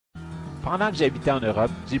Pendant que j'habitais en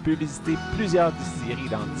Europe, j'ai pu visiter plusieurs distilleries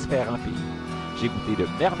dans différents pays. J'ai goûté de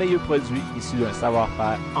merveilleux produits issus d'un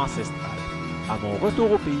savoir-faire ancestral. À mon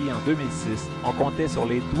retour au pays en 2006, on comptait sur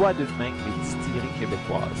les doigts d'une main les distilleries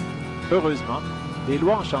québécoises. Heureusement, les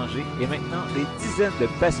lois ont changé et maintenant des dizaines de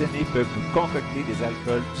passionnés peuvent vous concocter des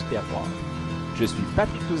alcools du terroir. Je suis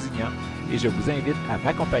Patrick Tousignan et je vous invite à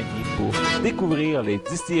m'accompagner pour découvrir les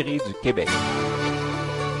distilleries du Québec.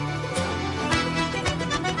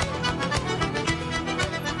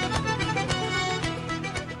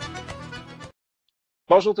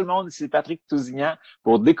 Bonjour tout le monde, ici Patrick Tousignan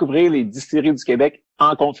pour découvrir les distilleries du Québec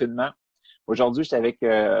en confinement. Aujourd'hui, je suis avec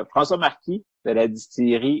François Marquis de la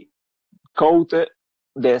distillerie Côte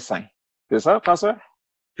d'Essin. C'est ça, François?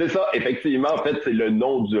 C'est ça, effectivement. En fait, c'est le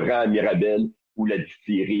nom du rang à Mirabelle où la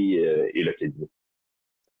distillerie est localisée.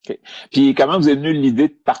 Okay. Puis, comment vous est venue l'idée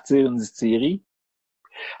de partir une distillerie?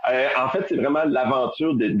 En fait, c'est vraiment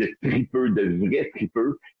l'aventure de tripeux, de vrais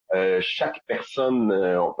tripeux. Chaque personne,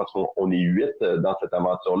 parce qu'on est 8 dans cette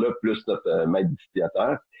aventure-là, plus notre maître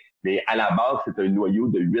distillateur. Mais à la base, c'est un noyau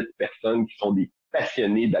de 8 personnes qui sont des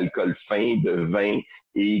passionnés d'alcool fin, de vin,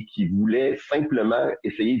 et qui voulaient simplement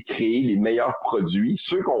essayer de créer les meilleurs produits,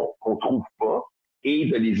 ceux qu'on trouve pas, et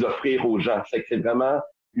de les offrir aux gens. C'est vraiment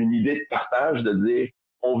une idée de partage de dire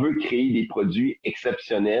on veut créer des produits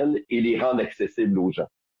exceptionnels et les rendre accessibles aux gens.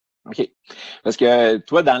 OK. Parce que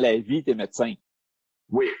toi, dans la vie, tu es médecin.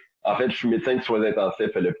 Oui. En fait, je suis médecin de soins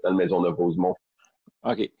intensifs à l'hôpital Maisonneuve-Rosemont.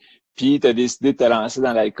 OK. Puis, tu as décidé de te lancer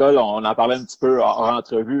dans l'alcool. On en parlait un petit peu en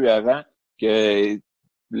entrevue avant, que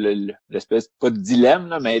l'espèce, pas de dilemme,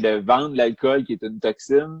 là, mais de vendre l'alcool qui est une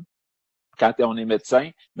toxine quand on est médecin.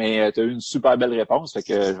 Mais tu as eu une super belle réponse, fait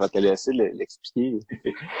que je vais te laisser l'expliquer.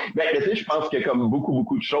 Ben, tu sais, je pense que comme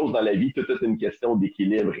beaucoup de choses dans la vie, tout est une question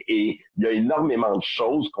d'équilibre. Et il y a énormément de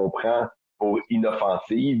choses qu'on prend pour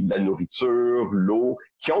inoffensives, la nourriture, l'eau,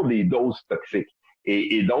 qui ont des doses toxiques.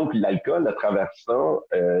 Et donc, l'alcool, à travers ça,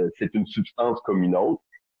 c'est une substance comme une autre.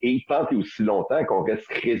 Et tant et aussi longtemps qu'on reste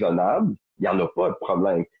raisonnable, il n'y en a pas de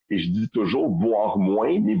problème. Et je dis toujours, boire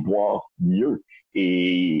moins, mais boire mieux.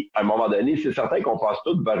 Et à un moment donné, c'est certain qu'on passe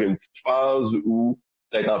tous vers une petite phase où,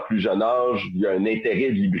 peut-être en plus jeune âge, il y a un intérêt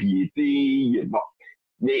de l'ébriété. Bon.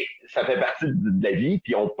 Mais ça fait partie de la vie,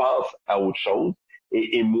 puis on passe à autre chose.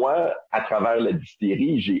 Et moi, à travers la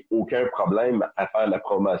distillerie, j'ai aucun problème à faire la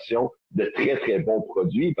promotion de très bons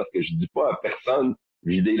produits parce que je dis pas à personne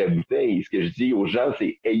vider la bouteille. Ce que je dis aux gens,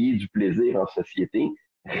 c'est ayez du plaisir en société,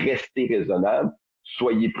 restez raisonnable,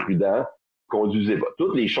 soyez prudent, conduisez pas.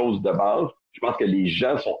 Toutes les choses de base. Je pense que les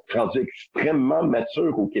gens sont rendus extrêmement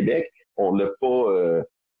matures au Québec. On n'a pas...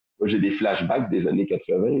 Moi, j'ai des flashbacks des années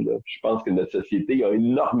 80. Là. Je pense que notre société a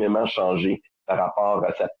énormément changé par rapport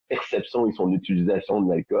à sa perception et son utilisation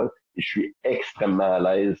de l'alcool. Et je suis extrêmement à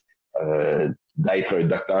l'aise d'être un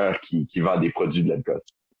docteur qui vend des produits de l'alcool.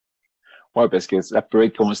 Oui, parce que ça peut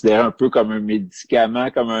être considéré un peu comme un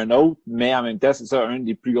médicament, comme un autre, mais en même temps, c'est ça, un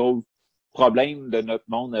des plus gros problèmes de notre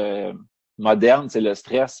monde moderne, c'est le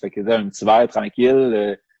stress. Fait que un petit verre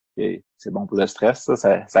tranquille, c'est bon pour le stress,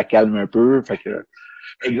 ça calme un peu. Fait que...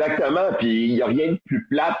 Exactement. Puis il n'y a rien de plus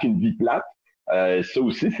plate qu'une vie plate. Ça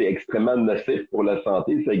aussi, c'est extrêmement nocif pour la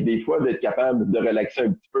santé. C'est que des fois, d'être capable de relaxer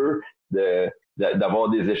un petit peu, d'avoir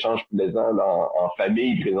des échanges plaisants en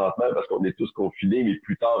famille présentement, parce qu'on est tous confinés, mais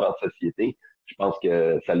plus tard en société, je pense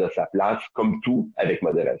que ça a sa place, comme tout, avec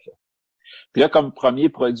modération. Puis là, comme premier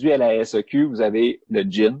produit à la S1E4, vous avez le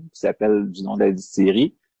gin, qui s'appelle du nom de la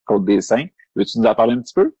distillerie, Côte d'Essin. Veux-tu nous en parler un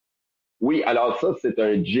petit peu? Oui, alors ça, c'est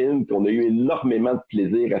un gin qu'on a eu énormément de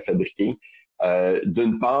plaisir à fabriquer.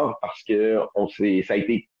 D'une part, parce que ça a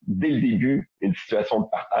été dès le début une situation de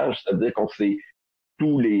partage, c'est-à-dire qu'on s'est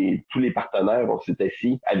tous les partenaires, on s'est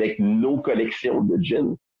assis avec nos collections de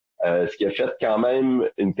gin, ce qui a fait quand même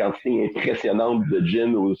une quantité impressionnante de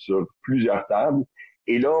gin sur plusieurs tables.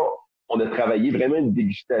 Et là, on a travaillé vraiment une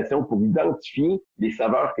dégustation pour identifier les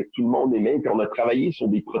saveurs que tout le monde aimait, puis on a travaillé sur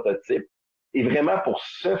des prototypes, et vraiment pour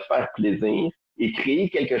se faire plaisir et créer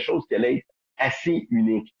quelque chose qui allait être assez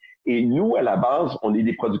unique. Et nous, à la base, on est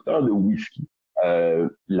des producteurs de whisky.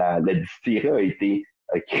 La distillerie a été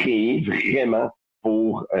créée vraiment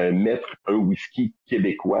pour mettre un whisky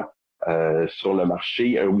québécois sur le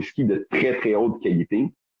marché, un whisky de très haute qualité.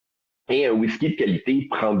 Et un whisky de qualité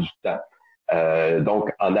prend du temps.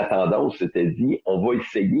 Donc, en attendant, on s'était dit, on va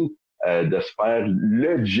essayer de se faire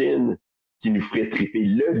le gin qui nous ferait triper,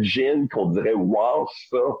 le gin qu'on dirait, wow,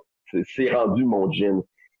 ça, c'est rendu mon gin.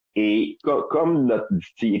 Et comme notre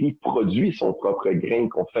distillerie produit son propre grain,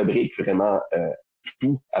 qu'on fabrique vraiment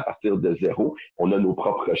tout à partir de zéro, on a nos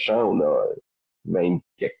propres champs, on a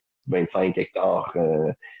 25 hectares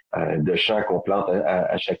de champs qu'on plante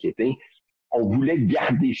à chaque été. On voulait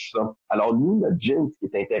garder ça. Alors nous, notre gin, ce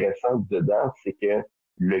qui est intéressant dedans, c'est que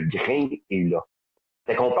le grain est là.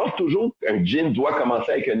 Fait qu'on pense toujours qu'un gin doit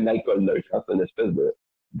commencer avec un alcool neutre. Hein? C'est une espèce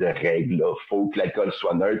de règle. Là. Faut que l'alcool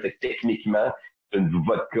soit neutre. Fait que techniquement, c'est une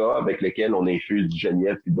vodka avec laquelle on infuse du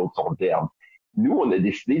genièvre et d'autres sortes d'herbes. Nous, on a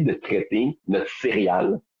décidé de traiter notre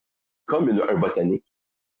céréale comme un botanique.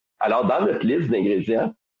 Alors, dans notre liste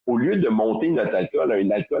d'ingrédients, au lieu de monter notre alcool à un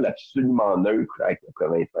alcool absolument neutre à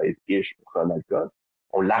 96% d'alcool,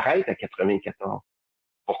 on l'arrête à 94.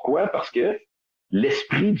 Pourquoi? Parce que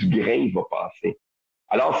l'esprit du grain va passer.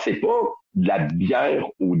 Alors, c'est pas de la bière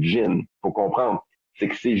au gin, faut comprendre. C'est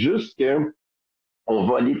que c'est juste que on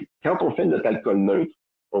va aller, quand on fait notre alcool neutre,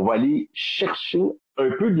 on va aller chercher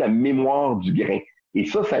un peu de la mémoire du grain. Et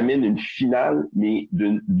ça amène une finale, mais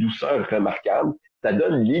d'une douceur remarquable. Ça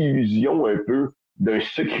donne l'illusion un peu d'un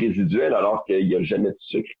sucre résiduel, alors qu'il n'y a jamais de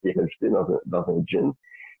sucre qui est rajouté dans un gin.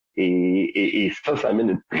 Et ça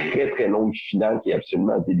amène une très, très longue finale qui est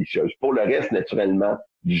absolument délicieuse. Pour le reste, naturellement,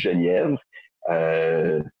 du genièvre.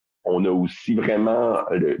 On a aussi vraiment,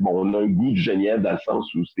 on a un goût de genièvre dans le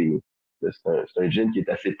sens où c'est un gin qui est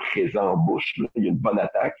assez présent en bouche. Là. Il y a une bonne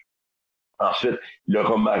attaque. Ensuite, le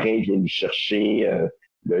romarin vient nous chercher.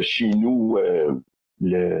 Chez nous,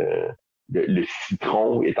 le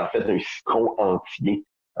citron est en fait un citron entier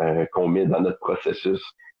qu'on met dans notre processus.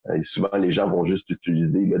 Souvent, les gens vont juste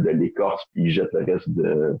utiliser de l'écorce puis ils jettent le reste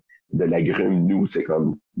de l'agrume. Nous, c'est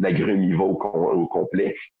comme l'agrume, il va au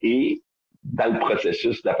complet. Et dans le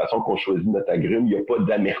processus, de la façon qu'on choisit notre agrume, il n'y a pas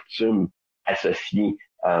d'amertume associée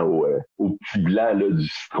au petit blanc là, du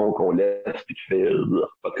citron qu'on laisse puis qui fait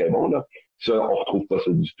pas très bon. Là. Ça, on retrouve pas ça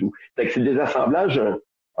du tout. Fait que c'est des assemblages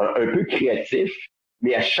un peu créatifs,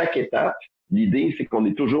 mais à chaque étape, l'idée, c'est qu'on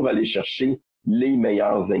est toujours allé chercher les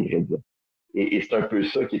meilleurs ingrédients. Et c'est un peu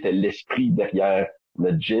ça qui était l'esprit derrière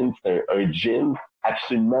notre gin. C'est un gin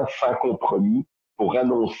absolument sans compromis pour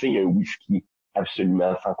annoncer un whisky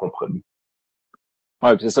absolument sans compromis.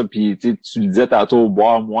 Ouais, c'est ça. Puis tu le disais tantôt,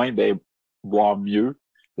 boire moins, ben boire mieux.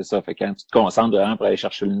 C'est ça. Fait que quand tu te concentres vraiment pour aller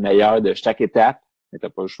chercher le meilleur de chaque étape, t'as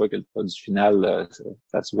pas le choix que le produit final,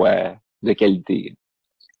 ça soit de qualité.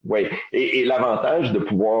 Oui. Et l'avantage de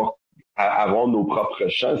pouvoir avoir nos propres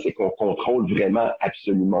champs, c'est qu'on contrôle vraiment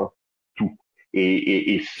absolument tout.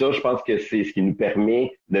 Et ça, je pense que c'est ce qui nous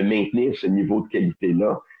permet de maintenir ce niveau de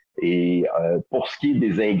qualité-là. Et pour ce qui est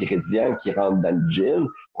des ingrédients qui rentrent dans le gin,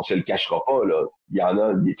 on se le cachera pas, là. Il y en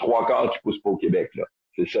a des 3/4 qui poussent pas au Québec, là.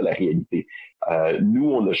 C'est ça la réalité. Nous,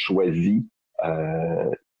 on a choisi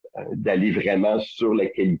d'aller vraiment sur la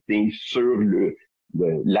qualité, sur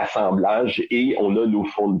l'assemblage, et on a nos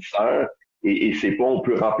fournisseurs. Et c'est pas on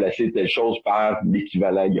peut remplacer telle chose par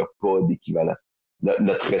l'équivalent. Il n'y a pas d'équivalent.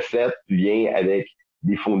 Notre recette vient avec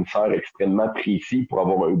des fournisseurs extrêmement précis pour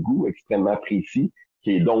avoir un goût extrêmement précis,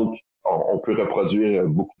 qui est donc, on peut reproduire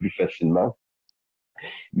beaucoup plus facilement.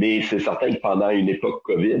 Mais c'est certain que pendant une époque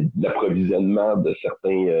COVID, l'approvisionnement de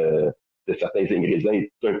certains ingrédients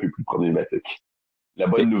est un peu plus problématique. La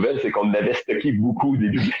bonne nouvelle, c'est qu'on avait stocké beaucoup au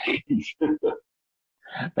début de la crise.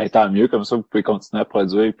 Ben, tant mieux, comme ça, vous pouvez continuer à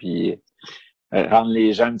produire puis rendre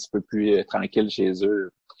les gens un petit peu plus tranquilles chez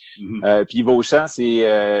eux. Mm-hmm. Puis vos champs,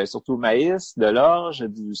 c'est surtout maïs, de l'orge,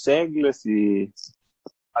 du seigle, c'est...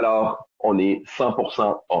 Alors, on est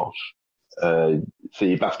 100% orge.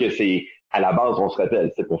 C'est parce que c'est, à la base, on se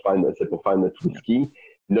rappelle, c'est pour faire notre whisky.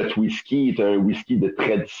 Notre whisky est un whisky de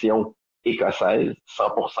tradition écossaise,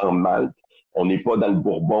 100% malt. On n'est pas dans le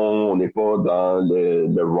bourbon, on n'est pas dans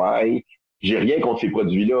le rye. J'ai rien contre ces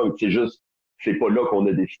produits-là, c'est pas là qu'on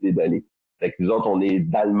a décidé d'aller. Fait que nous autres, on est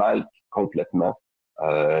dans le malt complètement.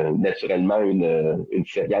 Naturellement, une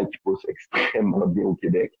céréale qui pousse extrêmement bien au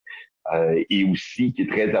Québec. Et aussi qui est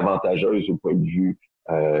très avantageuse au point de vue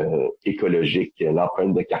écologique.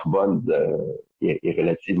 L'empreinte de carbone est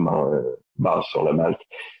relativement basse sur le malt.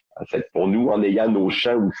 Pour nous, en ayant nos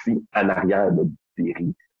champs aussi en arrière de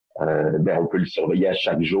distillerie, on peut le surveiller à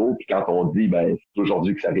chaque jour. Puis quand on dit c'est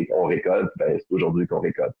aujourd'hui qu'on récolte, c'est aujourd'hui qu'on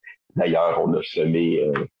récolte. D'ailleurs, on a semé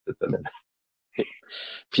cette semaine. Okay.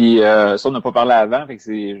 Puis ça, on n'a pas parlé avant, fait que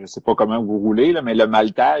je sais pas comment vous roulez, là, mais le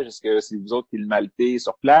maltage, est-ce que c'est vous autres qui le maltez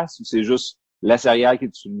sur place ou c'est juste la céréale qui est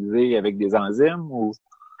utilisée avec des enzymes ou?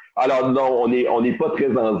 Alors non, on n'est pas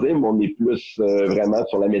très enzyme, on est plus vraiment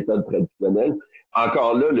sur la méthode traditionnelle.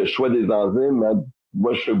 Encore là, le choix des enzymes, hein,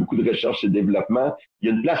 moi je fais beaucoup de recherche et développement. Il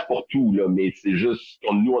y a une place pour tout, là, mais c'est juste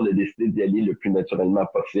nous, on a décidé d'y aller le plus naturellement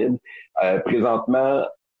possible. Présentement,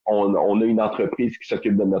 on a une entreprise qui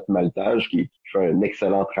s'occupe de notre maltage, qui fait un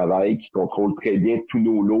excellent travail, qui contrôle très bien tous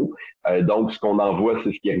nos lots. Donc, ce qu'on envoie,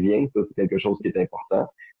 c'est ce qui revient. Ça, c'est quelque chose qui est important.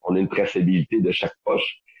 on a une traçabilité de chaque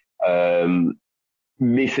poche.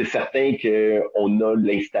 Mais c'est certain qu'on a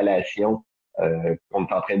l'installation qu'on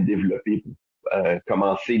est en train de développer pour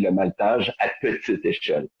commencer le maltage à petite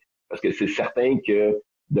échelle. Parce que c'est certain que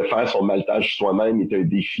de faire son maltage soi-même est un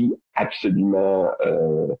défi absolument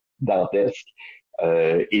dantesque.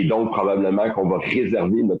 Et donc, probablement qu'on va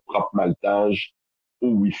réserver notre propre maltage au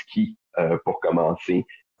whisky pour commencer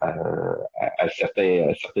à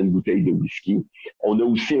certaines bouteilles de whisky. On a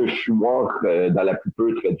aussi un fumoir dans la plus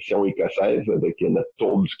pure tradition écossaise avec notre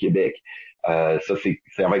tour du Québec. Ça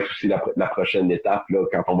va être aussi la prochaine étape. Là,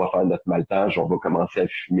 quand on va faire notre maltage, on va commencer à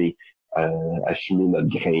fumer notre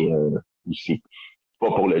grain aussi.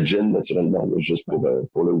 Pas pour le gin, naturellement, mais juste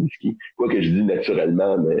pour le whisky. Quoi que je dis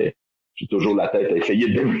naturellement, mais j'ai toujours la tête à essayer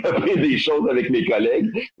de développer des choses avec mes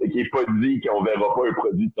collègues. Qui n'est pas dit qu'on verra pas un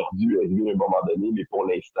produit tordu arriver à un moment donné, mais pour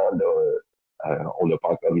l'instant, là, on n'a pas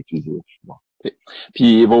encore utilisé. Bon.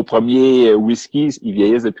 Puis vos premiers whiskies, ils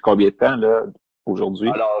vieillissent depuis combien de temps, là, aujourd'hui?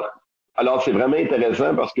 Alors c'est vraiment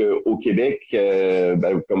intéressant parce que au Québec,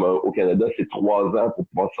 comme au Canada, c'est 3 ans pour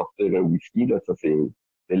pouvoir sortir un whisky. Là, ça c'est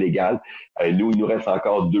légal. Nous, il nous reste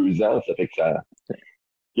encore 2 ans. Ça fait que ça.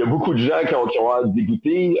 Il y a beaucoup de gens qui ont hâte d'y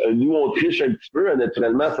goûter. Nous, on triche un petit peu.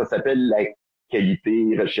 Naturellement, ça s'appelle la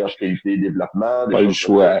qualité, recherche, qualité, développement. Pas le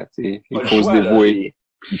choix. Il faut se dévouer.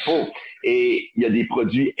 Il faut. Et il y a des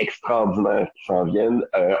produits extraordinaires qui s'en viennent.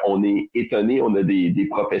 On est étonnés. On a des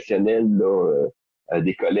professionnels, là,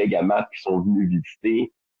 des collègues à Matt qui sont venus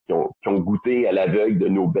visiter, qui ont goûté à l'aveugle de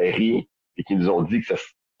nos berries et qui nous ont dit que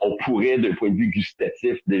on pourrait, d'un point de vue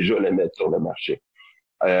gustatif, déjà le mettre sur le marché.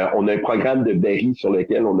 On a un programme de berries sur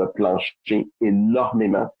lequel on a planché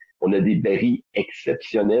énormément. On a des berries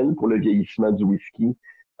exceptionnelles pour le vieillissement du whisky,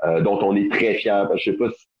 dont on est très fiers. Je sais pas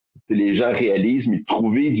si les gens réalisent, mais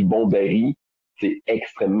trouver du bon berry, c'est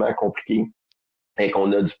extrêmement compliqué. Et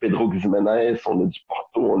on a du Pedro Ximénez, on a du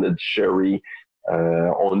Porto, on a du Sherry,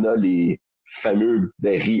 on a les fameux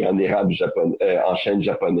berries en érable japonais, en chêne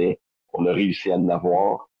japonais. On a réussi à en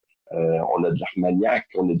avoir. On a de l'Armagnac,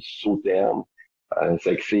 on a du Sauterne.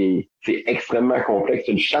 C'est extrêmement complexe.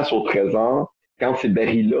 C'est une chasse au trésor. Quand ces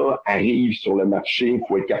barils-là arrivent sur le marché, il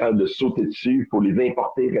faut être capable de sauter dessus, il faut les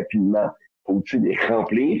importer rapidement, il faut aussi les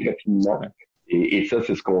remplir rapidement. Et ça,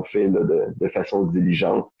 c'est ce qu'on fait là, de façon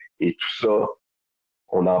diligente. Et tout ça,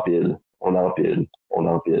 on empile. Il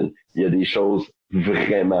y a des choses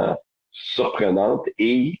vraiment surprenantes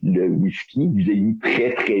et le whisky vieillit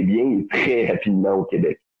très, très bien et très rapidement au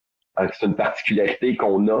Québec. Alors, c'est une particularité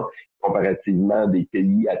qu'on a comparativement à des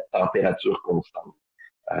pays à température constante.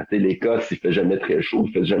 L'Écosse, il fait jamais très chaud,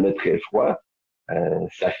 il fait jamais très froid.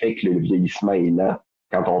 Ça fait que le vieillissement est lent.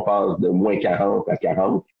 Quand on passe de moins 40 à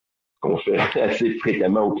 40, qu'on fait assez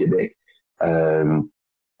fréquemment au Québec,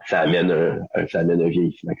 ça amène un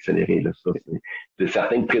vieillissement accéléré. Là, ça, c'est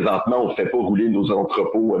certain que présentement, on ne fait pas rouler nos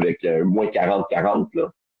entrepôts avec moins 40-40,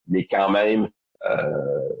 là, mais quand même,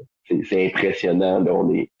 c'est impressionnant. Là,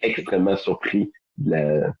 on est extrêmement surpris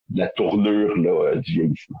de la tournure là, du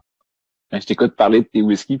vieillissement. Je t'écoute parler de tes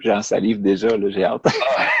whisky puis j'en salive déjà, là, j'ai hâte.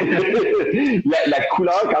 la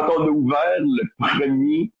couleur, quand on a ouvert le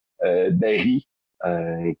premier baril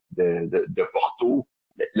de Porto,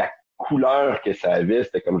 la couleur que ça avait,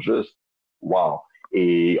 c'était comme juste wow.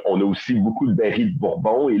 Et on a aussi beaucoup de barils de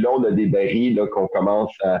Bourbon. Et là, on a des barils là qu'on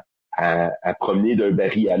commence à promener d'un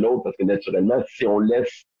baril à l'autre parce que naturellement, si on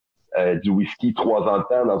laisse du whisky 3 ans de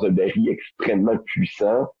temps dans un baril extrêmement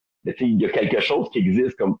puissant, mais il y a quelque chose qui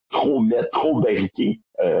existe comme trop barriquer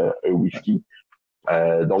un whisky.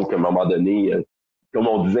 Donc, à un moment donné, comme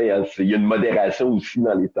on disait, hein, il y a une modération aussi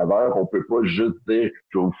dans les saveurs. On peut pas juste dire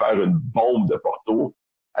je vais vous faire une bombe de Porto.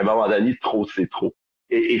 À un moment donné, trop, c'est trop.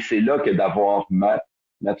 Et c'est là que d'avoir Matt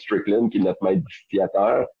Strickland, qui est notre maître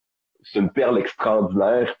distillateur, c'est une perle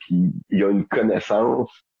extraordinaire, puis il a une connaissance.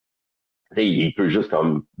 Il peut juste,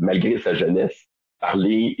 comme malgré sa jeunesse,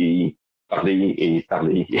 parler de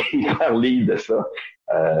ça.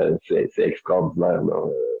 C'est extraordinaire là,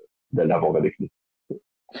 de l'avoir avec lui.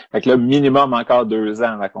 Fait que là, minimum encore 2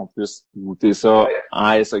 ans avant qu'on puisse goûter ça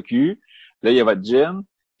en SAQ. Là, il y a votre gin.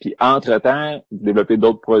 Puis entre-temps, vous développez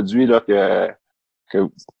d'autres produits là que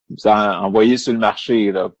vous envoyez sur le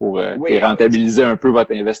marché là pour rentabiliser un peu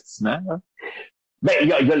votre investissement. Là. Ben, il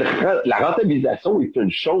y a la rentabilisation est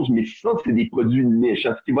une chose, mais ça, c'est des produits niches.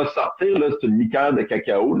 Ce qui va sortir, là, c'est une liqueur de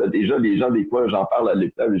cacao. Là. Déjà, les gens, des fois, j'en parle à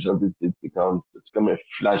l'époque, les gens disent, c'est comme un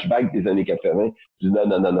flashback des années 80. Je dis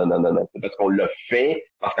non. C'est parce qu'on l'a fait,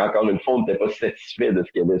 parce qu'encore une fois, on n'était pas satisfait de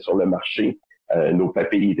ce qu'il y avait sur le marché. Nos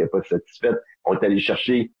papilles n'étaient pas satisfaites. On est allé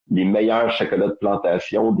chercher les meilleurs chocolats de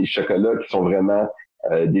plantation, des chocolats qui sont vraiment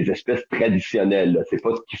des espèces traditionnelles, là. C'est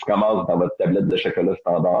pas ce qui se ramasse dans votre tablette de chocolat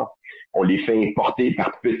standard. On les fait importer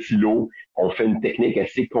par petits lots. On fait une technique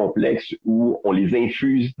assez complexe où on les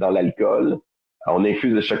infuse dans l'alcool. On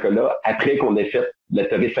infuse le chocolat après qu'on ait fait la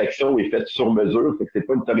torréfaction est faite sur mesure, fait que c'est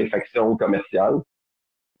pas une torréfaction commerciale.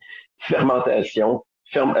 Fermentation,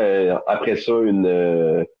 après ça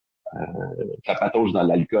ça patauge dans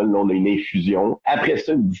l'alcool, là, on a une infusion. Après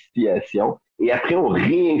ça, une distillation. Et après, on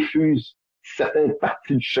réinfuse certaines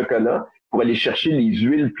parties du chocolat pour aller chercher les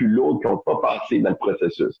huiles plus lourdes qui n'ont pas passé dans le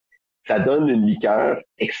processus. Ça donne une liqueur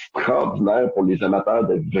extraordinaire pour les amateurs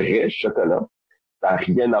de vrai chocolat. Ça n'a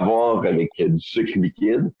rien à voir avec du sucre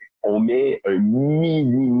liquide. On met un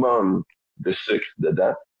minimum de sucre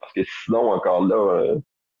dedans, parce que sinon, encore là,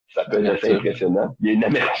 ça peut être assez impressionnant. Il y a une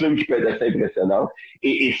amertume qui peut être assez impressionnante.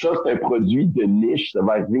 Et ça, c'est un produit de niche. Ça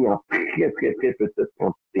va arriver en très, très, très petite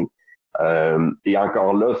quantité. Et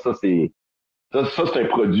encore là, ça, c'est un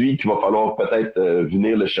produit qu'il va falloir peut-être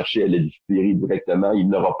venir le chercher à la distillerie directement. Il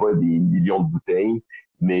n'aura pas des millions de bouteilles,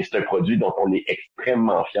 mais c'est un produit dont on est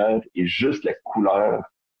extrêmement fier. Et juste la couleur,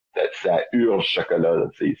 ça urge chocolat, là.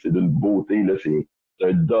 C'est d'une beauté, là. C'est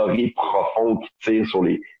un doré profond qui tire sur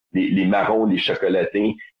les marrons, les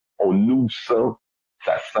chocolatés. On ouvre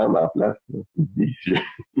ça sent dans la place. C'est délicieux.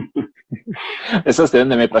 Et ça, c'était une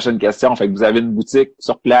de mes prochaines questions. Fait que vous avez une boutique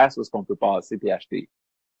sur place où est-ce qu'on peut passer et acheter?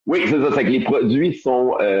 Oui, c'est ça. C'est que les produits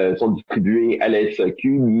sont distribués à la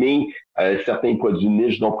S1E4, mais certains produits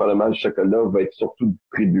niches, dont probablement le chocolat, va être surtout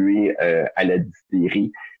distribué à la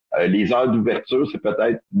distillerie. Les heures d'ouverture, c'est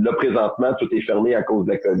peut-être, là présentement, tout est fermé à cause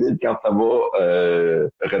de la COVID. Quand ça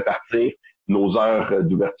va repartir, nos heures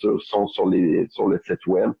d'ouverture sont sur le site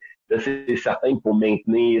web. Là, c'est certain que pour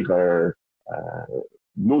maintenir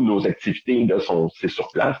nos activités, là, c'est sur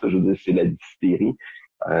place. Là, je veux dire, c'est la distillerie.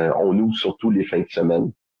 On ouvre surtout les fins de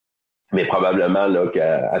semaine. Mais probablement là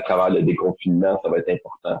qu'à travers le déconfinement, ça va être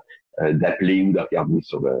important d'appeler ou de regarder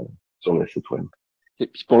sur le site web. Et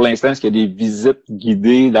puis pour l'instant, est-ce qu'il y a des visites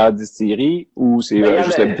guidées dans la distillerie ou c'est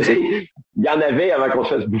juste la boutique? Il y en avait avant qu'on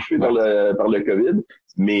se fasse bouffer par le COVID,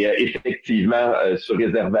 mais effectivement, sur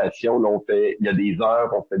réservation, là, il y a des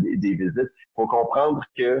heures, on fait des visites. Il faut comprendre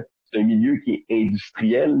que c'est un milieu qui est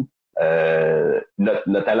industriel.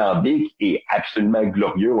 Notre alambic est absolument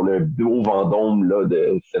glorieux. On a un beau vendôme là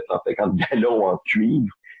de 750 gallons en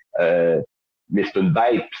cuivre. Mais c'est une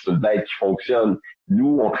bête qui fonctionne.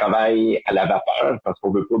 Nous, on travaille à la vapeur parce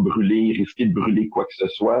qu'on veut pas risquer de brûler quoi que ce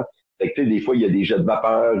soit. Fait que, des fois, il y a des jets de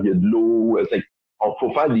vapeur, il y a de l'eau. On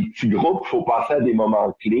faut faire des petits groupes, il faut passer à des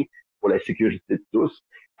moments clés pour la sécurité de tous.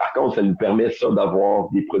 Par contre, ça nous permet ça d'avoir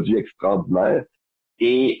des produits extraordinaires.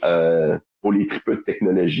 Et pour les tripeux de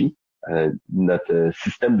technologie, notre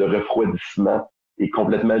système de refroidissement est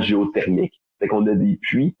complètement géothermique. Fait qu'on a des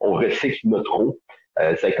puits, on recycle notre eau.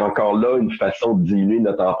 C'est qu'encore là, une façon de diminuer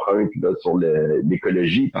notre empreinte là, sur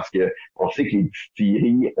l'écologie, parce que on sait que les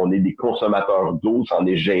distilleries, on est des consommateurs d'eau, c'en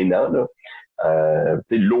est gênant. Là.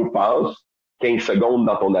 L'eau passe 15 secondes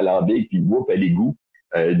dans ton alambic, puis whoop, elle égout.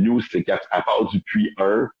 Nous, c'est qu'à part du puits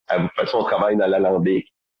 1, de toute façon, on travaille dans l'alambic.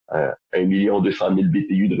 1 200 000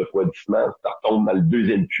 BTU de refroidissement, ça retombe dans le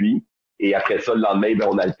deuxième puits, et après ça, le lendemain,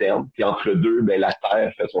 on alterne. Puis entre deux, la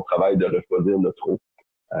Terre fait son travail de refroidir notre eau.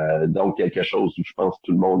 Donc, quelque chose où je pense que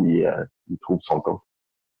tout le monde y trouve son compte.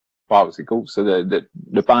 Wow, c'est cool, ça,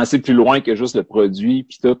 de penser plus loin que juste le produit,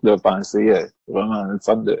 puis tout, de penser vraiment une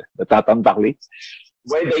sorte de t'entendre parler.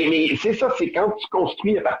 Oui, mais c'est ça, c'est quand tu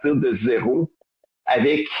construis à partir de zéro,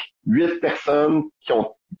 avec 8 personnes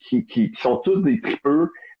qui sont tous des tripeux,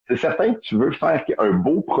 c'est certain que tu veux faire un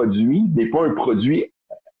beau produit, mais pas un produit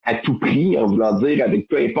à tout prix, en voulant dire avec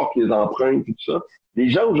peu importe les empreintes et tout ça. Les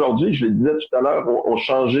gens aujourd'hui, je le disais tout à l'heure, ont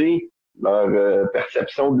changé leur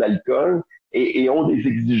perception de l'alcool et ont des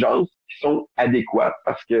exigences qui sont adéquates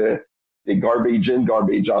parce que c'est garbage in,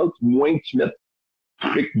 garbage out. Moins que tu mets de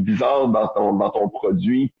trucs bizarres dans ton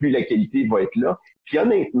produit, plus la qualité va être là. Puis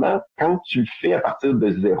honnêtement, quand tu le fais à partir de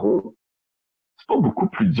zéro, c'est pas beaucoup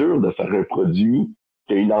plus dur de faire un produit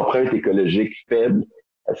qui a une empreinte écologique faible.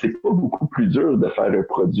 C'est pas beaucoup plus dur de faire un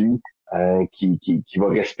produit qui va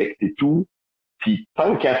respecter tout. Puis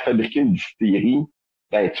tant qu'à fabriquer une distillerie,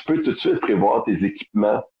 tu peux tout de suite prévoir tes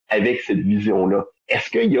équipements avec cette vision-là. Est-ce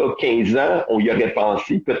qu'il y a 15 ans, on y aurait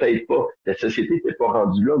pensé? Peut-être pas. La société n'était pas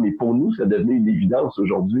rendue là, mais pour nous, ça devenait une évidence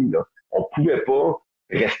aujourd'hui. Là. On pouvait pas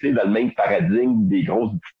rester dans le même paradigme des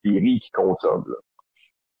grosses distilleries qui consomment. Là.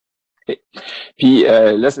 Okay. Puis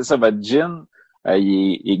là, c'est ça, votre gin,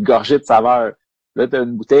 il est gorgé de saveur. Là, tu as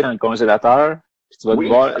une bouteille dans le congélateur, puis tu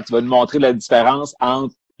vas nous montrer la différence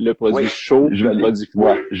entre le produit chaud et le produit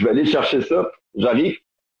froid. Oui, je vais aller chercher ça. J'arrive.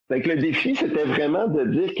 Fait que le défi, c'était vraiment de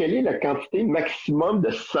dire quelle est la quantité maximum de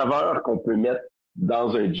saveur qu'on peut mettre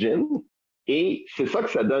dans un gin. Et c'est ça que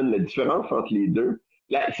ça donne, la différence entre les deux.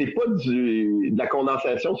 Là, c'est pas de la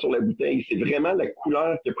condensation sur la bouteille, c'est vraiment la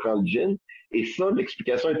couleur que prend le gin. Et ça,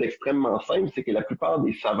 l'explication est extrêmement simple, c'est que la plupart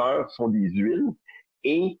des saveurs sont des huiles.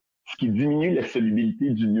 Et ce qui diminue la solubilité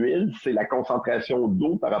d'une huile, c'est la concentration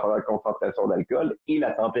d'eau par rapport à la concentration d'alcool et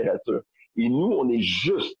la température. Et nous, on est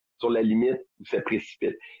juste sur la limite où ça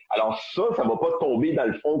précipite. Alors ça va pas tomber dans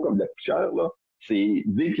le fond comme de la poussière, là. C'est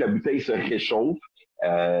dès que la bouteille se réchauffe,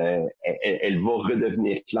 elle va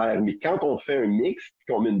redevenir claire. Mais quand on fait un mix,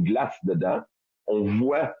 qu'on met une glace dedans, on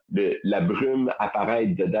voit la brume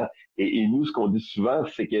apparaître dedans. Et nous, ce qu'on dit souvent,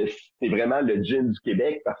 c'est que c'est vraiment le gin du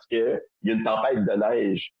Québec parce que il y a une tempête de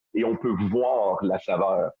neige et on peut voir la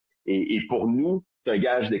saveur. Et pour nous, c'est un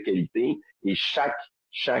gage de qualité et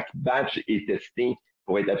chaque batch est testé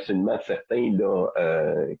pour être absolument certain là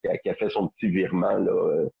qu'elle fait son petit virement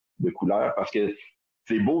là, de couleur parce que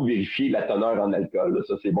c'est beau vérifier la teneur en alcool, là,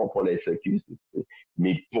 ça c'est bon pour la SAQ,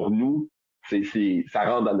 mais pour nous, ça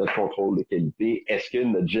rentre dans notre contrôle de qualité. Est-ce que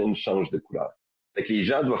notre gin change de couleur? Fait que les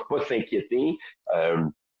gens ne doivent pas s'inquiéter.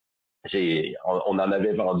 On en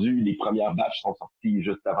avait vendu, les premières batches sont sorties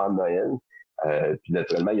juste avant Noël. Puis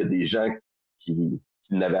naturellement, il y a des gens qui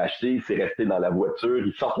l'avaient acheté, c'est resté dans la voiture,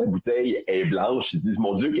 ils sortent la bouteille, elle est blanche, ils disent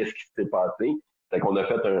mon Dieu, qu'est-ce qui s'est passé? Fait qu'on a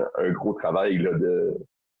fait un gros travail là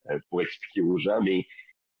pour expliquer aux gens, mais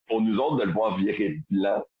pour nous autres de le voir virer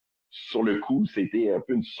blanc sur le coup, c'était un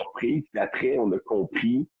peu une surprise. Puis après, on a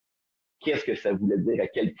compris qu'est-ce que ça voulait dire, à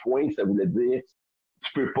quel point ça voulait dire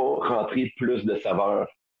tu peux pas rentrer plus de saveur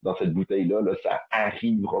dans cette bouteille-là, là, ça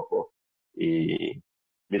arrivera pas.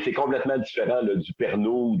 Mais c'est complètement différent là, du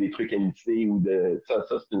Pernod ou des trucs émissés ou de ça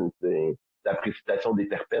c'est la précipitation des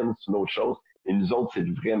terpènes, c'est une autre chose. Et nous autres, c'est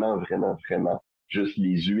vraiment, vraiment, vraiment juste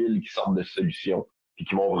les huiles qui sortent de solution puis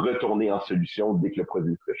qui vont retourner en solution dès que le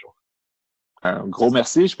produit se réchauffe. Un gros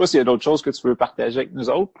merci. Je sais pas s'il y a d'autres choses que tu veux partager avec nous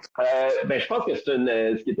autres. Je pense que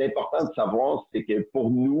ce qui est important de savoir, c'est que pour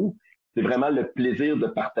nous, c'est vraiment le plaisir de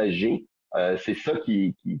partager. C'est ça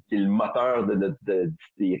qui est le moteur de notre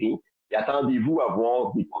distillerie. Et attendez-vous à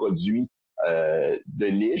voir des produits de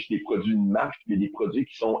niche, des produits de marque, mais des produits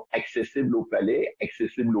qui sont accessibles au palais,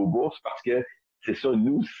 accessibles aux bourses, parce que c'est ça,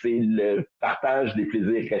 nous, c'est le partage des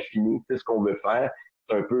plaisirs raffinés. C'est ce qu'on veut faire.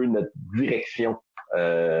 C'est un peu notre direction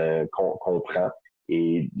qu'on prend.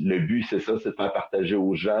 Et le but, c'est ça, c'est de faire partager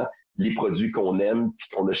aux gens les produits qu'on aime puis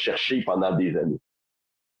qu'on a cherché pendant des années.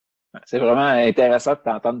 C'est vraiment intéressant de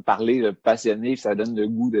t'entendre parler de passionné, ça donne le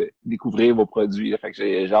goût de découvrir vos produits. Là. Fait que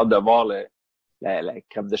j'ai hâte de voir la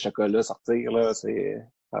crème de chocolat sortir. Là. Ça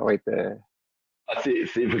va être...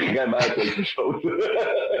 C'est vraiment quelque chose.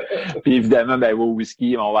 Puis évidemment, vos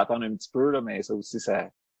whisky, on va attendre un petit peu, là, mais ça aussi, ça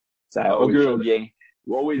augure bien.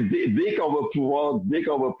 Oui, dès qu'on va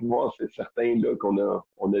pouvoir, c'est certain là qu'on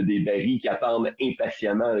a des barils qui attendent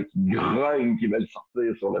impatiemment, là, qui grognent, qui veulent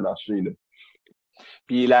sortir sur le marché. Là.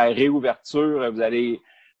 Puis la réouverture, vous allez,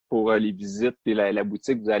 pour les visites et la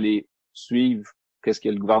boutique, vous allez suivre qu'est-ce que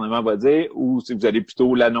le gouvernement va dire ou si vous allez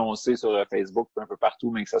plutôt l'annoncer sur Facebook un peu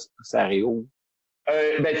partout, mais que ça réouvre?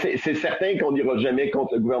 C'est certain qu'on n'ira jamais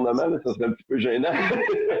contre le gouvernement, là, ça serait un petit peu gênant.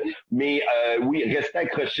 Mais oui, restez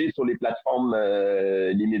accrochés sur les plateformes,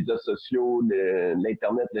 les médias sociaux,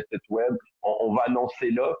 l'Internet, le site web. On va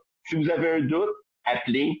annoncer là. Si vous avez un doute,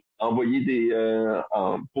 appelez, envoyez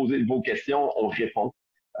posez vos questions, on répond.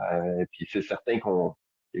 Puis c'est certain que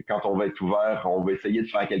quand on va être ouvert, on va essayer de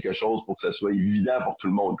faire quelque chose pour que ce soit évident pour tout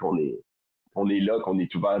le monde qu'on est là, qu'on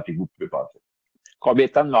est ouvert et que vous pouvez passer. Combien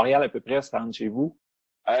de temps de Montréal à peu près se rendre chez vous?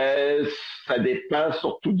 Ça dépend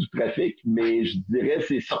surtout du trafic, mais je dirais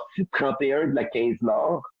c'est sorti de 31 de la 15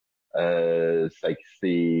 Nord. Je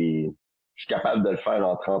suis capable de le faire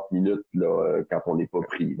en 30 minutes là, quand on n'est pas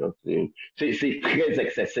pris. Là. C'est très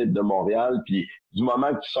accessible de Montréal, puis du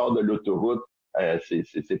moment que tu sors de l'autoroute,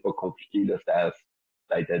 c'est pas compliqué. Là. Ça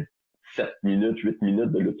a été 7 minutes, 8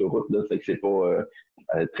 minutes de l'autoroute, là, c'est pas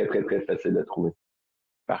très, très, très facile à trouver.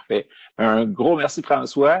 Parfait. Un gros merci,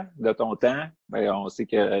 François, de ton temps. On sait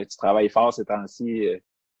que tu travailles fort ces temps-ci,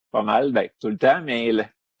 pas mal, tout le temps, mais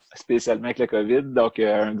spécialement avec le COVID. Donc,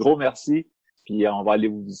 un gros merci, puis on va aller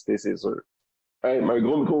vous visiter, c'est sûr. Un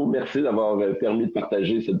gros merci d'avoir permis de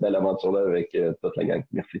partager cette belle aventure-là avec toute la gang.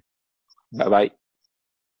 Merci. Bye bye.